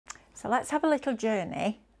So let's have a little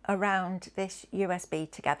journey around this USB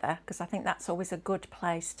together, because I think that's always a good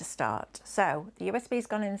place to start. So the USB's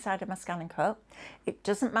gone inside of my scanning cut. It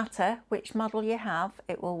doesn't matter which model you have,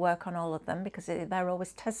 it will work on all of them because they're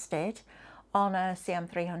always tested on a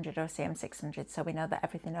CM300 or a CM600, so we know that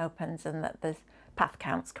everything opens and that the path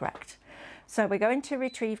count's correct. So we're going to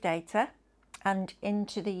retrieve data and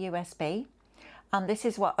into the USB, and this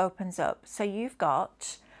is what opens up. So you've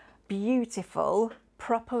got beautiful,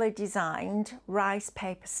 properly designed rice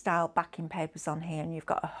paper style backing papers on here, and you've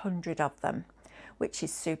got 100 of them, which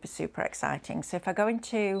is super exciting. So if I go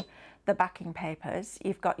into the backing papers,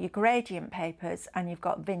 you've got your gradient papers and you've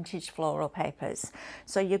got vintage floral papers.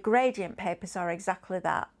 So your gradient papers are exactly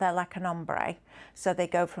that. They're like an ombre, so they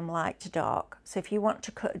go from light to dark. So if you want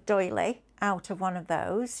to cut a doily out of one of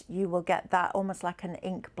those, you will get that almost like an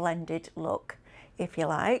ink blended look, if you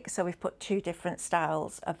like. So we've put two different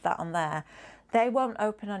styles of that on there. They won't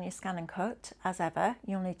open on your scan and cut as ever.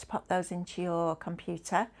 You'll need to pop those into your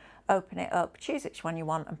computer, open it up, choose which one you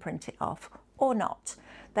want and print it off, or not.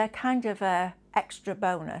 They're kind of a extra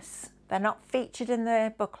bonus. They're not featured in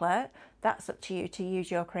the booklet. That's up to you to use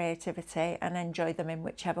your creativity and enjoy them in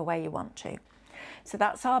whichever way you want to. So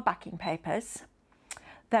that's our backing papers.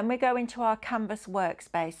 Then we go into our Canvas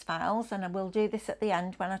workspace files, and I will do this at the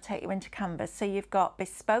end when I take you into Canvas. So you've got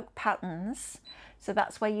bespoke patterns. So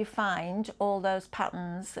that's where you find all those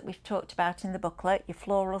patterns that we've talked about in the booklet, your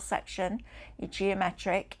floral section, your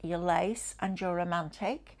geometric, your lace and your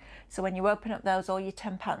romantic. So when you open up those, all your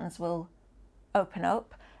 10 patterns will open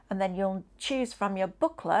up, and then you'll choose from your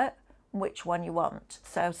booklet which one you want.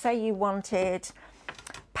 So say you wanted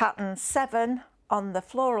pattern 7 on the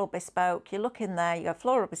floral bespoke, you look in there, you go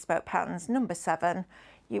floral bespoke patterns, number 7,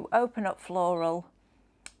 you open up floral,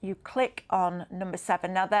 you click on number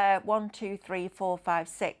 7. Now they're 1, 2, 3, 4, 5,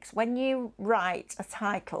 6. When you write a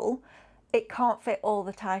title, it can't fit all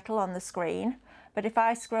the title on the screen, but if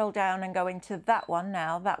I scroll down and go into that one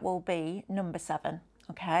now, that will be number 7.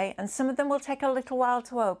 Okay, and some of them will take a little while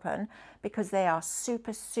to open because they are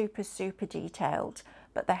super detailed,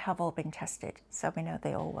 but they have all been tested, so we know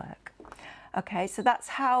they all work. Okay, so that's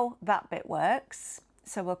how that bit works.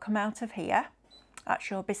 So we'll come out of here.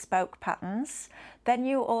 That's your bespoke patterns. Then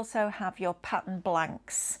you also have your pattern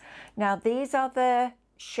blanks. Now these are the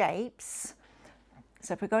shapes.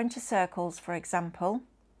 So if we go into circles, for example,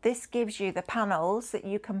 this gives you the panels that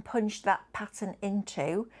you can punch that pattern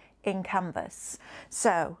into in Canvas.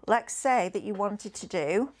 So let's say that you wanted to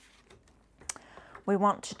do, we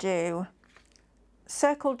want to do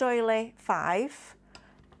circle doily 5,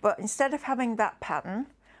 but instead of having that pattern,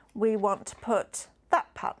 we want to put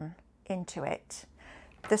that pattern into it.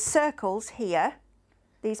 The circles here,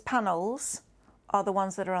 these panels, are the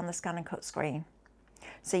ones that are on the scan and cut screen.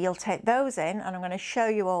 So you'll take those in, and I'm going to show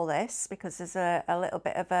you all this because there's a little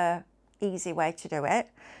bit of a easy way to do it.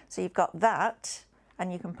 So you've got that,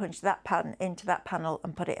 and you can punch that pattern into that panel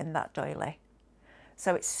and put it in that doily.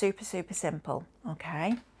 So it's super simple,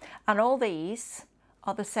 okay? And all these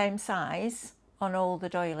are the same size on all the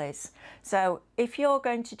doilies. So if you're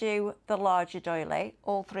going to do the larger doily,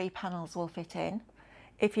 all 3 panels will fit in.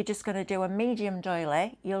 If you're just going to do a medium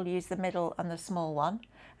doily, you'll use the middle and the small one.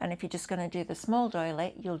 And if you're just going to do the small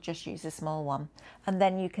doily, you'll just use the small one. And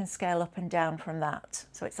then you can scale up and down from that.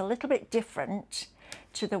 So it's a little bit different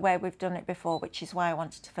to the way we've done it before, which is why I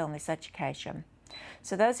wanted to film this education.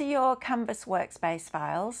 So those are your Canvas workspace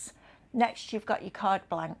files. Next, you've got your card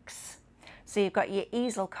blanks. So you've got your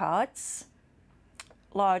easel cards,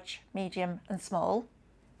 large, medium and small.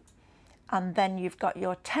 And then you've got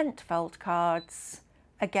your tent fold cards,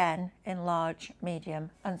 again in large,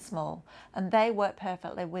 medium and small. And they work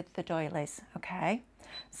perfectly with the doilies, okay?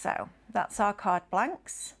 So that's our card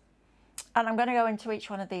blanks. And I'm going to go into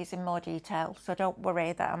each one of these in more detail, so don't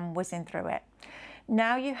worry that I'm whizzing through it.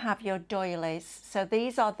 Now you have your doilies. So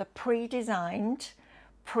these are the pre-designed,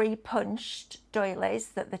 pre-punched doilies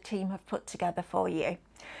that the team have put together for you.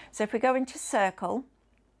 So if we go into circle,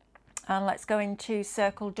 and let's go into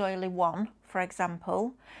circle doily 1, for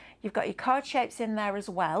example, you've got your card shapes in there as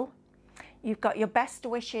well. You've got your best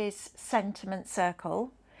wishes sentiment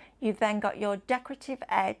circle. You've then got your decorative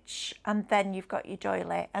edge, and then you've got your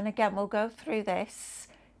doily. And again, we'll go through this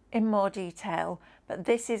in more detail, but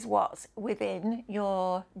this is what's within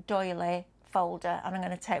your doily folder. And I'm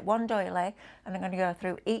going to take one doily and I'm going to go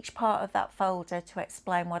through each part of that folder to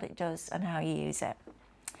explain what it does and how you use it.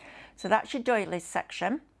 So that's your doilies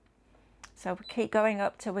section. So we keep going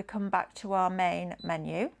up till we come back to our main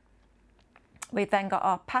menu. We've then got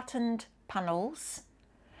our patterned panels.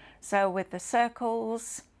 So with the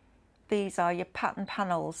circles, these are your pattern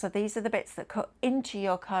panels. So these are the bits that cut into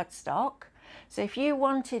your cardstock. So if you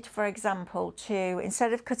wanted, for example, to,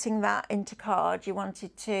 instead of cutting that into card, you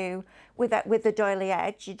wanted to, with the doily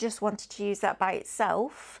edge, you just wanted to use that by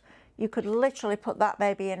itself, you could literally put that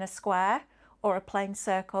maybe in a square or a plain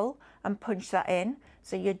circle and punch that in.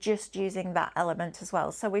 So you're just using that element as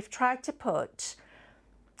well. So we've tried to put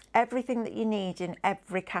everything that you need in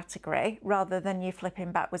every category rather than you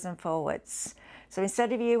flipping backwards and forwards. So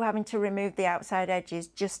instead of you having to remove the outside edges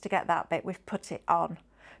just to get that bit, we've put it on.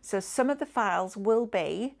 So some of the files will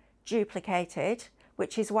be duplicated,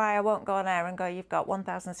 which is why I won't go on air and go, you've got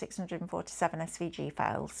 1,647 SVG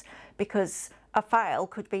files, because a file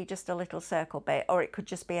could be just a little circle bit, or it could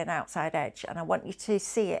just be an outside edge. And I want you to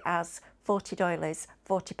see it as 40 doilies,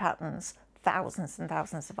 40 patterns, thousands and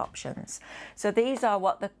thousands of options. So these are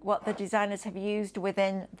what the designers have used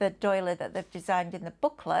within the doily that they've designed in the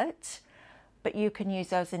booklet, but you can use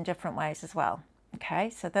those in different ways as well. Okay,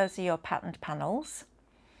 so those are your patterned panels.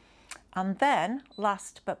 And then,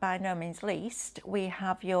 last but by no means least, we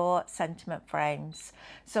have your sentiment frames.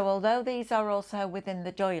 So although these are also within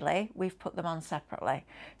the doily, we've put them on separately.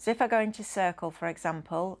 So if I go into circle, for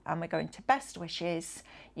example, and we go into best wishes,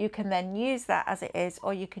 you can then use that as it is,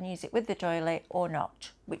 or you can use it with the doily or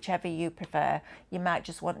not, whichever you prefer. You might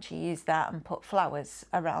just want to use that and put flowers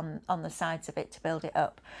around on the sides of it to build it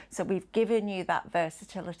up. So we've given you that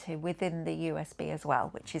versatility within the USB as well,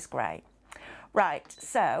 which is great. Right,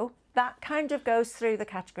 so that kind of goes through the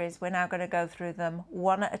categories. We're now going to go through them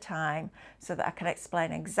one at a time so that I can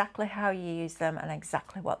explain exactly how you use them and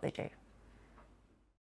exactly what they do.